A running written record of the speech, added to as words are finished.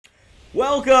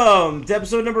Welcome to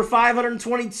episode number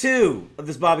 522 of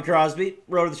this Bobby Crosby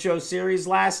Road to the Show series.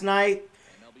 Last night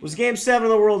was Game 7 of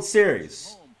the World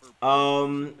Series.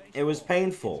 It was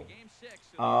painful.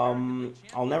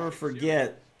 I'll never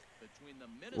forget,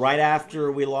 right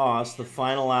after we lost, the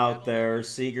final out there,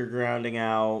 Seager grounding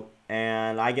out,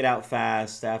 and I get out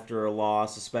fast after a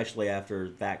loss, especially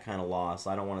after that kind of loss.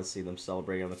 I don't want to see them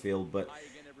celebrating on the field, but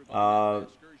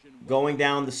going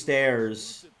down the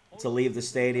stairs to leave the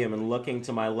stadium and looking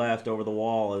to my left over the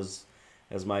wall as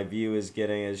my view is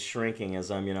shrinking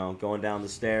as I'm going down the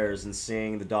stairs and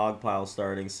seeing the dog pile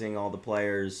starting, seeing all the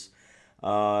players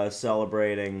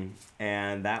celebrating,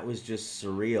 and that was just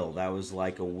surreal. That was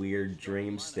like a weird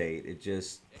dream state. It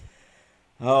just,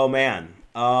 oh man,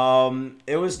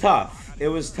 it was tough. It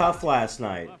was tough last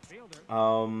night.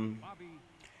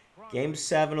 Game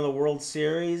 7 of the World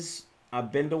Series.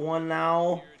 I've been to one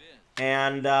now,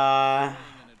 and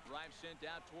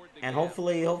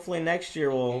hopefully next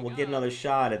year we'll get another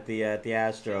shot at the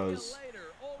Astros.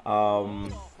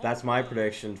 That's my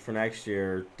prediction for next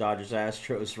year: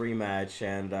 Dodgers-Astros rematch,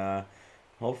 and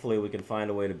hopefully we can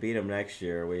find a way to beat them next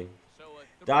year.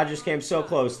 Dodgers came so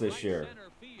close this year.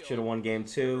 Should have won Game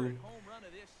 2.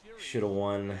 Should have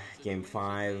won Game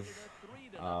 5.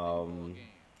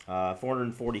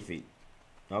 440 feet.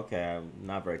 Okay, I'm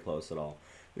not very close at all.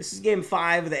 This is Game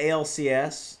 5 of the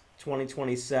ALCS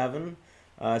 2027.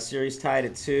 Series tied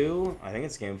at 2. I think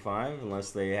it's Game 5, unless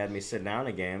they had me sit down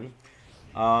a game.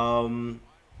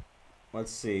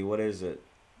 Let's see, what is it?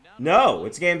 No,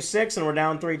 it's Game 6 and we're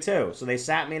down 3-2. So they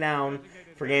sat me down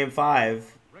for Game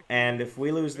 5, and if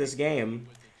we lose this game,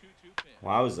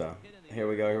 wowza. Here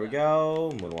we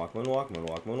go. Moonwalk, moonwalk,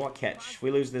 moonwalk, moonwalk, catch. If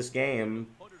we lose this game,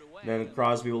 then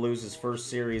Crosby will lose his first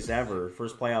series ever,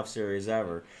 first playoff series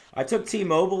ever. I took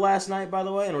T-Mobile last night, by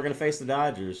the way, and we're going to face the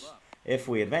Dodgers if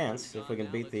we advance, if we can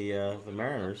beat the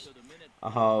Mariners,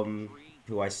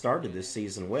 who I started this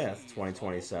season with,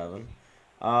 2027.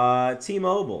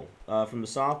 T-Mobile, from the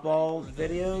softball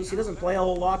videos, he doesn't play a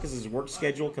whole lot because his work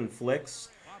schedule conflicts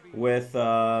with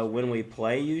when we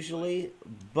play usually,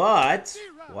 but,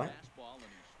 what?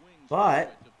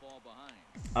 But,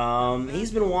 he's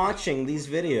been watching these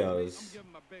videos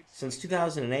since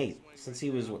 2008, since he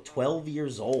was, 12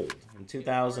 years old in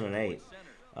 2008.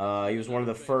 He was one of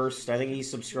the first. I think he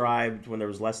subscribed when there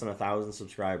was less than 1,000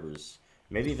 subscribers,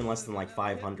 maybe even less than like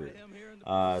 500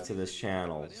 to this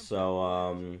channel.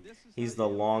 So he's the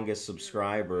longest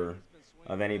subscriber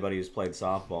of anybody who's played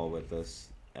softball with us.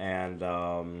 And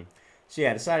so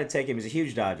yeah, I decided to take him. He's a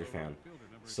huge Dodger fan,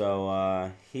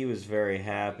 so he was very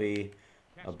happy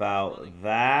about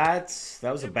that.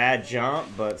 That was a bad jump,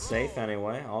 but safe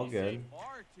anyway. All good.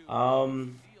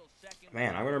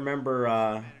 Man, I'm gonna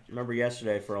remember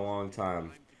yesterday for a long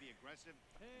time.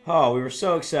 Oh, we were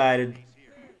so excited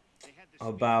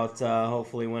about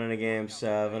hopefully winning a Game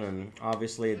 7, and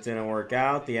obviously it didn't work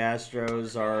out. The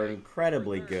Astros are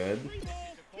incredibly good.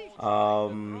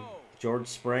 George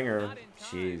Springer,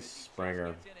 jeez,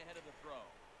 Springer.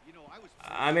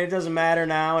 I mean, it doesn't matter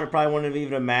now, and it probably wouldn't have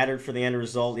even mattered for the end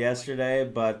result yesterday,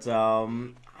 but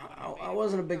I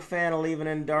wasn't a big fan of leaving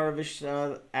in Darvish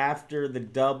after the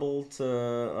double to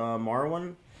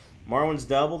Marwin. Marwin's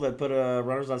double that put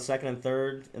runners on second and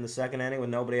third in the second inning with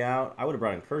nobody out. I would have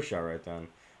brought in Kershaw right then.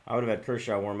 I would have had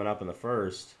Kershaw warming up in the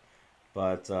first.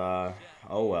 But, oh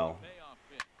well.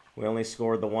 We only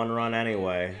scored the 1 run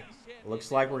anyway.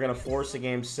 Looks like we're going to force a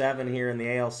Game 7 here in the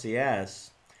ALCS.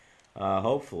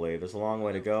 Hopefully. There's a long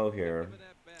way to go here.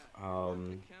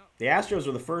 The Astros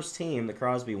were the first team that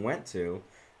Crosby went to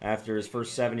after his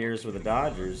first 7 years with the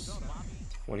Dodgers.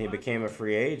 When he became a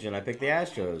free agent, I picked the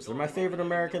Astros. They're my favorite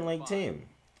American League team.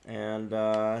 And,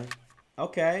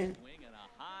 okay.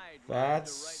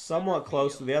 That's somewhat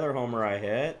close to the other homer I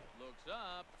hit.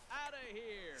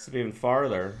 This will be even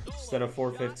farther. Instead of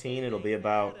 415, it'll be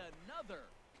about...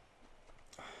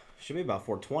 should be about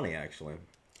 420, actually.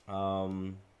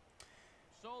 Man,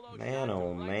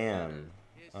 oh man.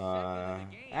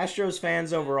 Astros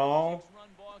fans overall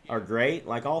are great.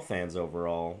 Like all fans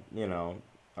overall,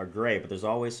 are great. But there's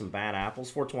always some bad apples.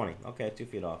 420. Okay, 2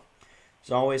 feet off.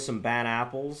 There's always some bad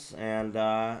apples. And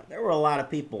there were a lot of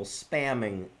people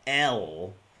spamming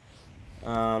L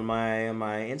on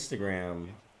my Instagram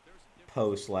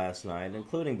post last night,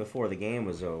 including before the game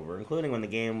was over, including when the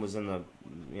game was in the,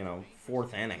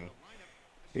 4th inning.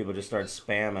 People just start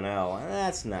spamming L, and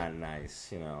that's not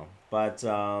nice, But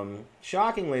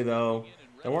shockingly, though,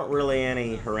 there weren't really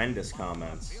any horrendous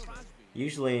comments.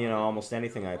 Usually, almost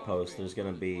anything I post, there's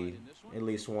going to be at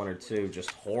least 1 or 2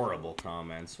 just horrible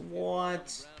comments.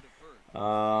 What?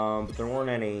 But there weren't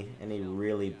any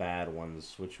really bad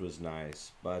ones, which was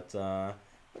nice. But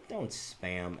don't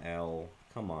spam L.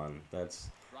 Come on, that's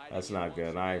not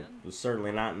good. I was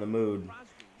certainly not in the mood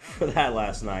for that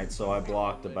last night, so I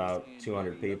blocked about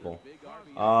 200 people.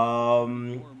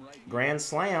 Grand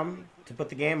slam to put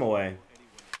the game away.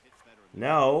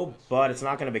 No, but it's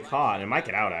not going to be caught. It might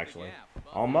get out, actually.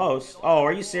 Almost. Oh,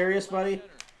 are you serious, buddy?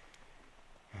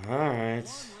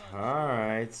 Alright.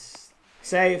 Alright.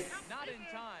 Safe.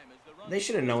 They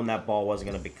should have known that ball wasn't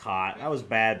going to be caught. That was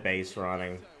bad base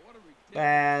running.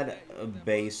 Bad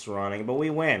base running. But we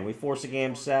win. We force a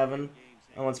game 7.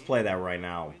 And let's play that right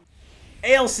now.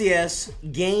 ALCS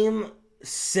Game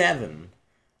 7.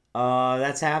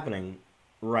 That's happening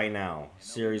right now.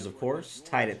 Series, of course,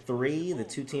 tied at 3. The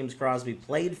two teams Crosby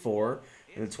played for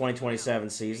in the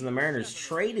 2027 season. The Mariners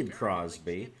traded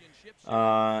Crosby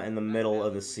in the middle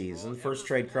of the season. First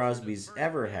trade Crosby's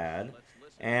ever had.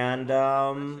 And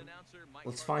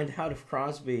let's find out if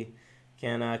Crosby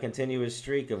can continue his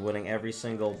streak of winning every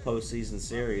single postseason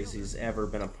series he's ever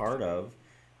been a part of.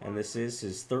 And this is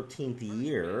his 13th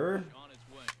year.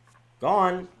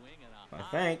 Gone, I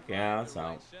think. Yeah, that's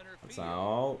out. That's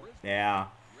out. Yeah.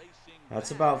 That's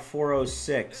about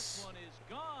 406.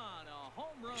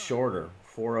 Shorter.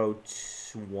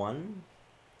 401?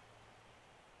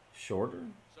 Shorter?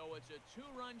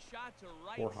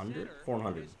 400?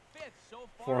 400.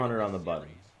 400 on the button.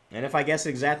 And if I guess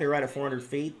exactly right at 400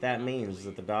 feet, that means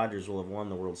that the Dodgers will have won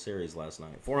the World Series last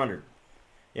night. 400.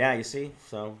 Yeah, you see?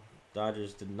 So,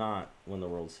 Dodgers did not win the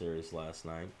World Series last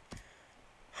night.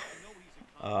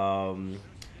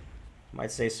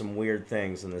 Might say some weird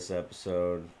things in this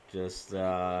episode. Just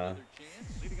a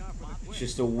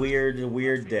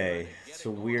weird day. It's a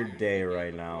weird day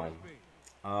right now.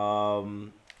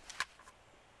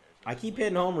 I keep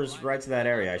hitting homers right to that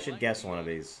area. I should guess one of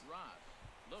these.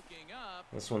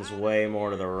 This one's way more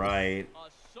to the right.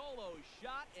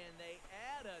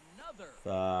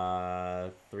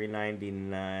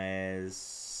 399,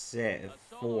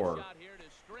 4.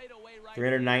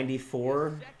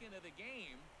 394.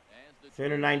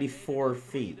 394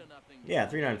 feet. Yeah,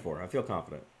 394. I feel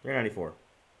confident. 394.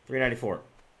 394.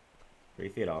 3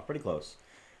 feet off. Pretty close.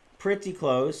 Pretty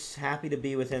close. Happy to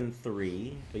be within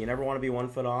 3. But you never want to be 1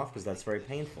 foot off because that's very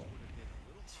painful.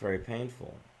 It's very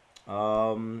painful. It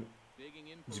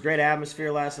was a great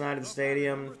atmosphere last night at the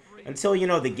stadium. Until, you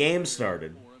know, the game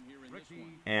started.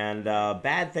 And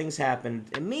bad things happened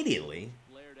immediately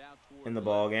in the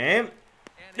ball game.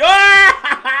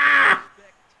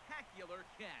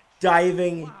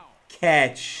 Diving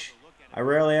catch. I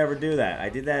rarely ever do that. I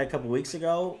did that a couple weeks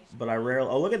ago, but I rarely...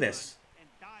 Oh, look at this.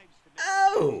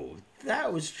 Oh,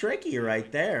 that was tricky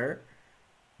right there.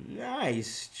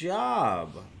 Nice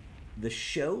job. The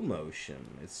show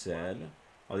motion, it said.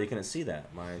 Oh, you couldn't see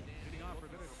that. My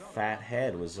fat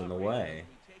head was in the way.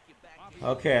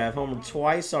 Okay, I've homered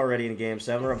twice already in Game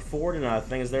 7. We're up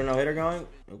 4-0. Is there no hitter going?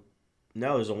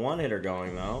 No, there's a 1-hitter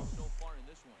going, though.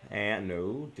 And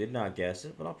no, did not guess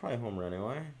it, but I'll probably homer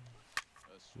anyway.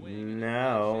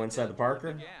 No, inside the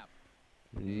Parker.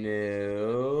 No.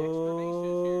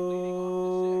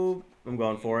 I'm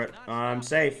going for it. I'm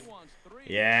safe.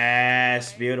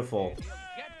 Yes, beautiful.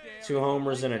 2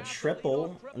 homers and a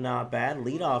triple. Not bad.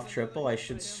 Leadoff triple. I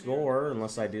should score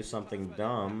unless I do something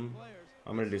dumb.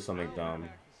 I'm going to do something dumb.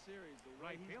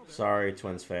 Sorry,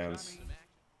 Twins fans.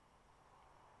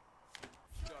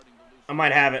 I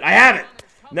might have it. I have it!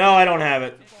 No, I don't have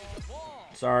it.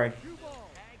 Sorry.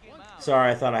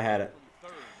 Sorry, I thought I had it.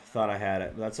 Thought I had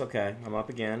it. But that's okay. I'm up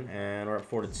again, and we're up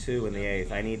 4-2 in the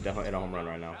 8th. I need to hit a home run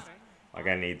right now. Like,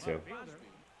 I need to.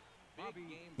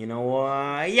 You know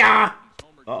what? Yeah!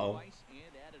 Uh-oh.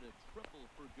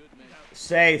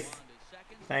 Safe.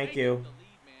 Thank you.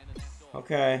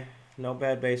 Okay. No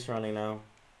bad base running now.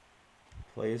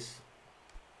 Please.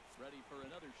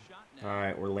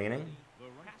 Alright, we're leaning.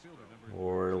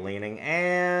 We're leaning,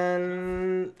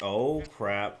 and... Oh,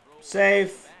 crap.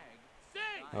 Safe!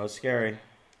 That was scary.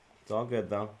 It's all good,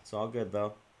 though. It's all good,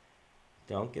 though.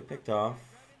 Don't get picked off.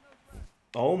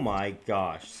 Oh, my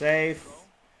gosh. Safe.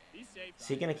 Is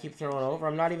he going to keep throwing over?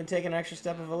 I'm not even taking an extra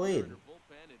step of a lead.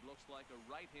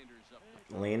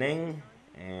 Leaning.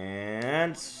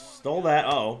 And... Stole that.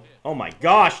 Uh-oh. Oh, my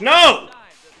gosh. No!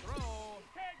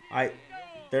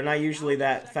 They're not usually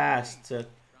that fast to...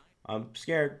 I'm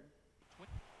scared.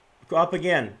 Go up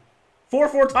again.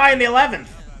 4-4 tie in the 11th.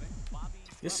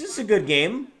 This is a good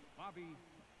game.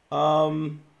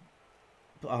 Oh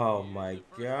my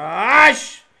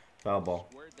gosh! Foul ball.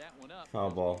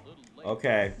 Foul ball.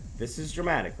 Okay, this is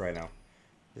dramatic right now.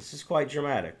 This is quite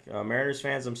dramatic. Mariners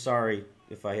fans, I'm sorry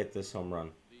if I hit this home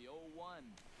run.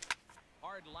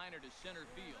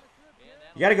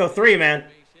 You got to go 3, man.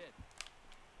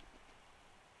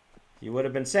 You would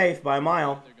have been safe by a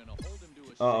mile.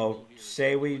 Uh-oh.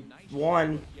 Say we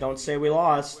won. Don't say we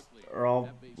lost, or I'll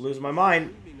lose my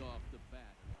mind.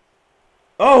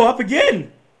 Oh, up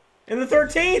again! In the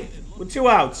 13th! With 2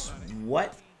 outs.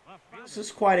 What? This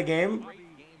is quite a game.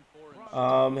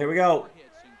 Here we go.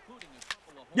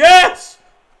 Yes!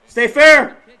 Stay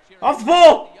fair! Off the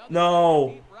ball!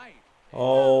 No.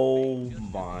 Oh,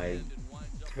 my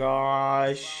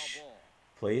gosh.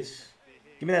 Please.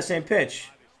 Give me that same pitch.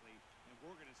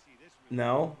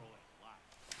 No.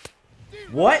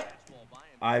 What?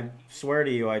 I swear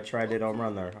to you, I tried to hit home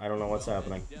run there. I don't know what's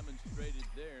happening.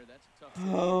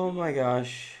 Oh my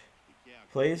gosh.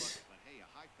 Please.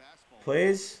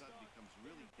 Please.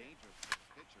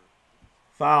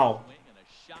 Foul.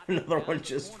 Another one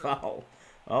just foul.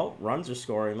 Oh, runs are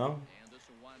scoring though.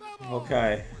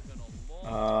 Okay.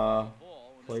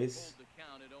 Please.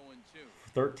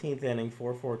 13th inning,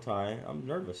 4-4 tie. I'm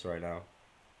nervous right now.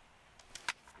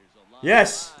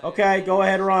 Yes! Okay, go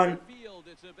ahead, run.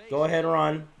 Go ahead,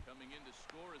 run.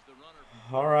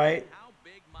 Alright.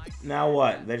 Now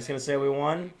what? They're just going to say we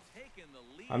won?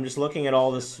 I'm just looking at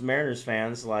all this Mariners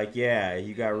fans like, yeah,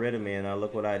 you got rid of me and now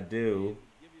look what I do.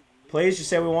 Please, you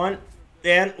say we won?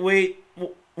 And we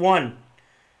won.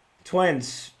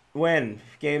 Twins win.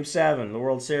 Game 7, the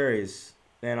World Series.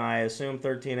 And I assume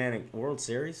 13 inning. World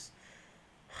Series?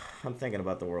 I'm thinking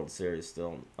about the World Series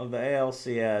still. Of the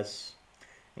ALCS.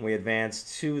 And we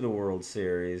advanced to the World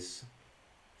Series.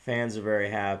 Fans are very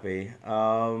happy.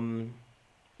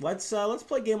 Let's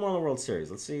play game 1 of the World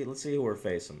Series. Let's see who we're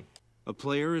facing. A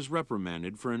player is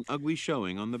reprimanded for an ugly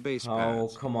showing on the base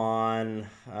paths. Oh, come on.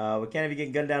 We can't even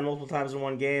get gunned down multiple times in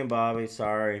one game, Bobby.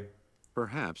 Sorry.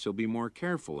 Perhaps he'll be more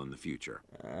careful in the future.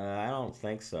 I don't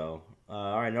think so.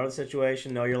 All right, know the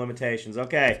situation, know your limitations.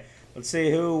 Okay, let's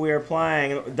see who we are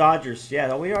playing. Dodgers.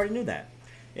 Yeah, we already knew that.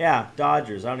 Yeah,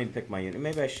 Dodgers. I don't need to pick my unit.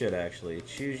 Maybe I should, actually.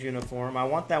 Choose uniform. I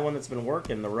want that one that's been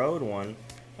working, the road one.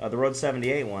 The Road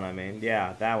 78 one, I mean.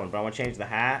 Yeah, that one. But I want to change the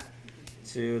hat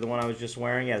to the one I was just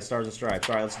wearing. Yeah, the Stars and Stripes.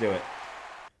 All right, let's do it.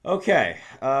 Okay.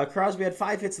 Crosby had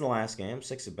 5 hits in the last game,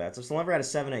 6 at-bats. I've still never had a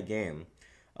 7-hit game.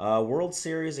 World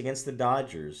Series against the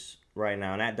Dodgers right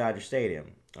now, and at Dodger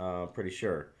Stadium. Pretty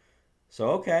sure.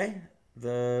 So, okay.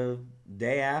 The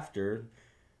day after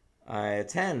I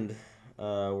attend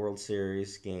World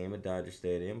Series game at Dodger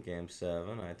Stadium, Game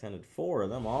 7. I attended 4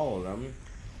 of them, all of them.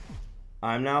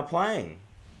 I'm now playing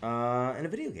in a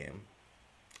video game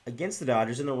against the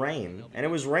Dodgers in the rain. And it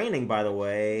was raining, by the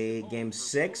way. Game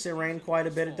 6, it rained quite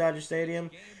a bit at Dodger Stadium.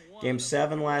 Game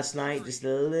 7 last night, just a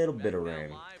little bit of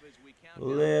rain. A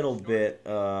little bit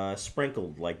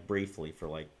sprinkled, like, briefly for,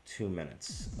 like, 2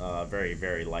 minutes. Very,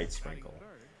 very light sprinkle.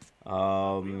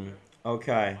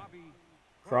 Okay.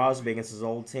 Crosby against his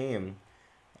old team.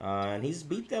 And he's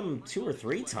beat them 2 or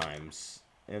 3 times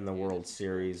in the World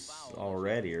Series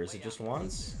already, or is it just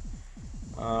once?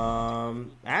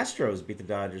 Astros beat the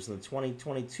Dodgers in the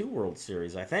 2022 World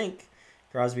Series, I think.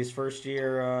 Crosby's first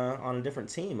year on a different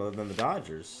team other than the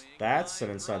Dodgers. That's an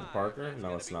inside the Parker.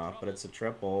 No, it's not, but it's a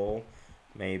triple.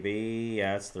 Maybe.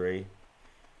 Yeah, it's 3.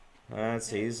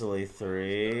 That's easily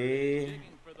 3.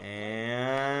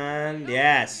 And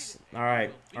yes. All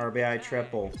right, RBI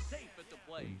triple.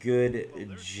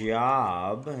 Good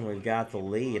job. And we've got the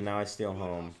lead. Now I steal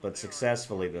home, but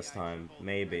successfully this time.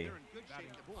 Maybe.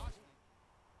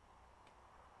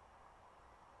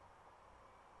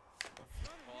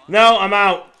 No, I'm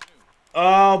out.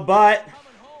 Oh, but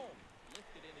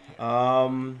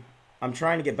I'm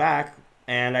trying to get back,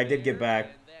 and I did get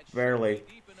back barely.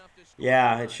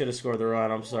 Yeah, it should have scored the run.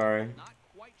 I'm sorry.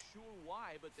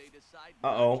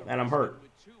 Uh-oh, and I'm hurt.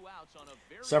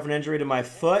 Suffered an injury to my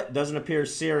foot. Doesn't appear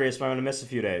serious, but I'm going to miss a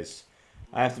few days.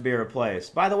 I have to be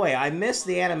replaced. By the way, I missed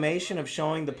the animation of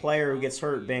showing the player who gets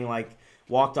hurt being, like,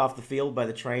 walked off the field by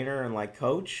the trainer and, like,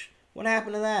 coach. What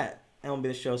happened to that? MLB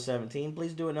The Show 17.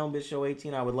 Please do it in MLB The Show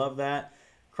 18. I would love that.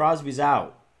 Crosby's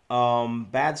out.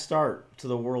 Bad start to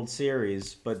the World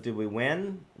Series, but did we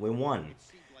win? We won.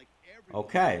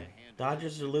 Okay.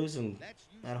 Dodgers are losing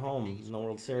at home in the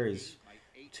World Series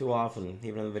too often,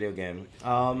 even in the video game.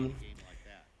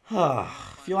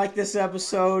 If you like this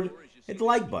episode, hit the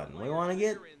like button. We want to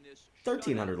get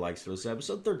 1,300 likes for this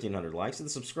episode. 1,300 likes. Hit the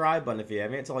subscribe button if you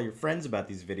haven't. Tell all your friends about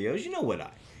these videos. You know what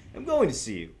I am going to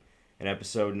see you in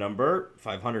episode number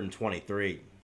 523.